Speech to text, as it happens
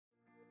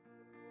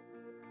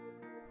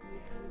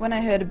When I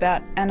heard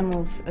about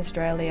Animals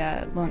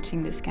Australia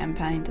launching this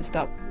campaign to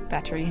stop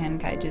battery hen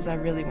cages, I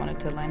really wanted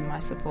to lend my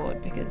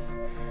support because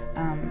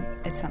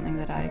it's something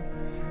that I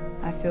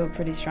feel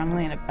pretty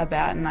strongly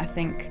about, and I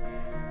think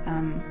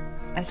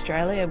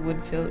Australia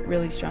would feel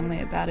really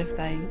strongly about if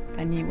they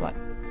knew what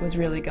was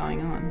really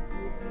going on.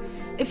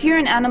 If you're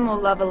an animal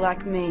lover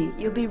like me,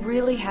 you'll be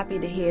really happy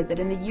to hear that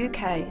in the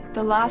UK,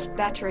 the last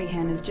battery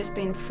hen has just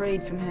been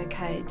freed from her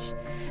cage,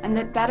 and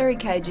that battery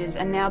cages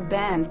are now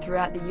banned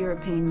throughout the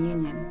European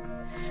Union.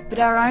 But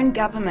our own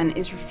government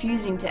is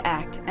refusing to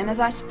act, and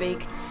as I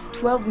speak,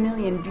 12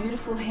 million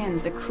beautiful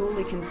hens are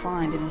cruelly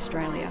confined in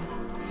Australia.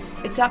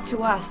 It's up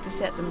to us to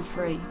set them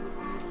free.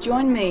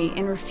 Join me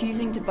in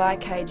refusing to buy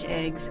cage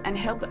eggs and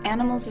help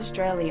Animals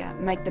Australia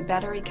make the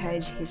battery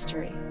cage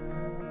history.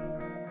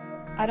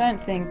 I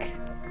don't think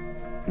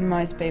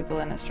most people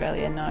in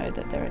Australia know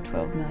that there are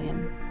 12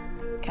 million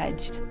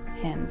caged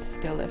hens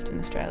still left in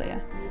Australia.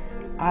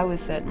 I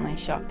was certainly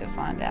shocked to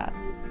find out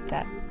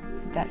that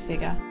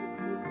figure.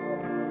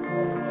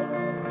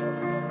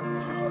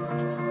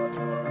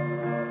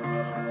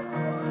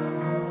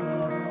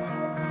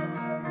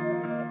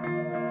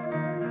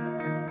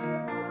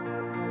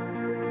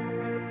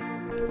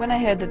 When I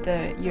heard that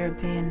the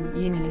European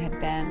Union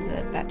had banned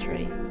the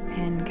battery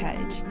hen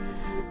cage,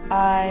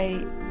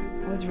 I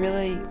was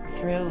really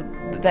thrilled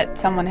that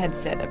someone had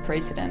set a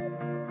precedent.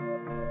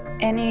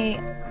 Any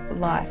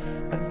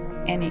life of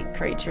any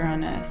creature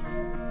on Earth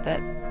that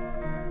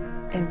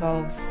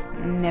involves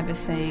never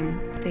seeing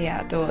the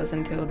outdoors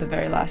until the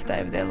very last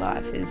day of their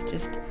life is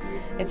just,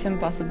 it's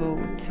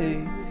impossible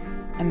to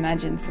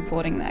imagine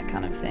supporting that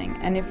kind of thing.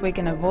 And if we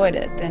can avoid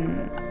it,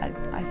 then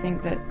I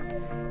think that,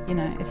 you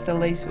know, it's the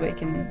least we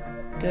can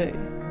do.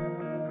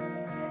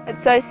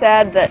 It's so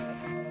sad that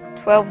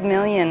 12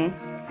 million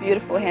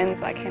beautiful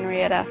hens like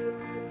Henrietta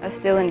are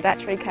still in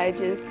battery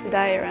cages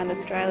today around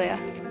Australia.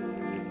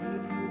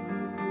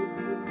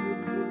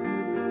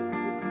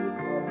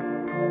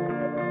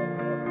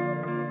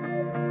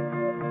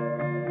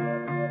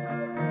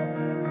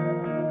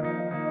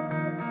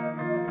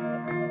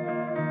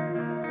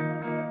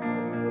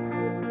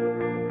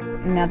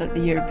 Now that the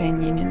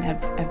European Union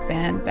have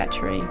banned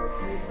battery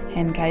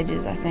hen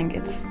cages, I think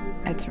it's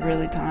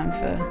really time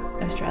for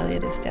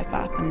Australia to step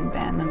up and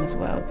ban them as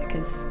well,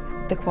 because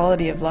the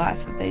quality of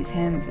life of these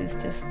hens is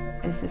just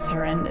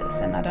horrendous,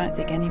 and I don't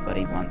think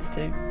anybody wants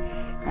to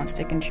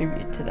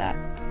contribute to that.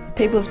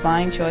 People's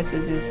buying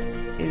choices is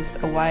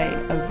a way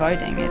of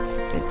voting. It's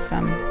the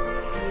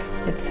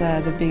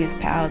biggest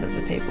power that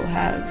the people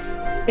have.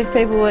 If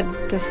people were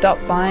to stop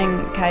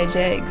buying cage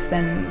eggs,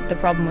 then the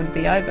problem would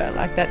be over.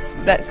 Like that's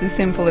as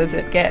simple as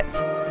it gets.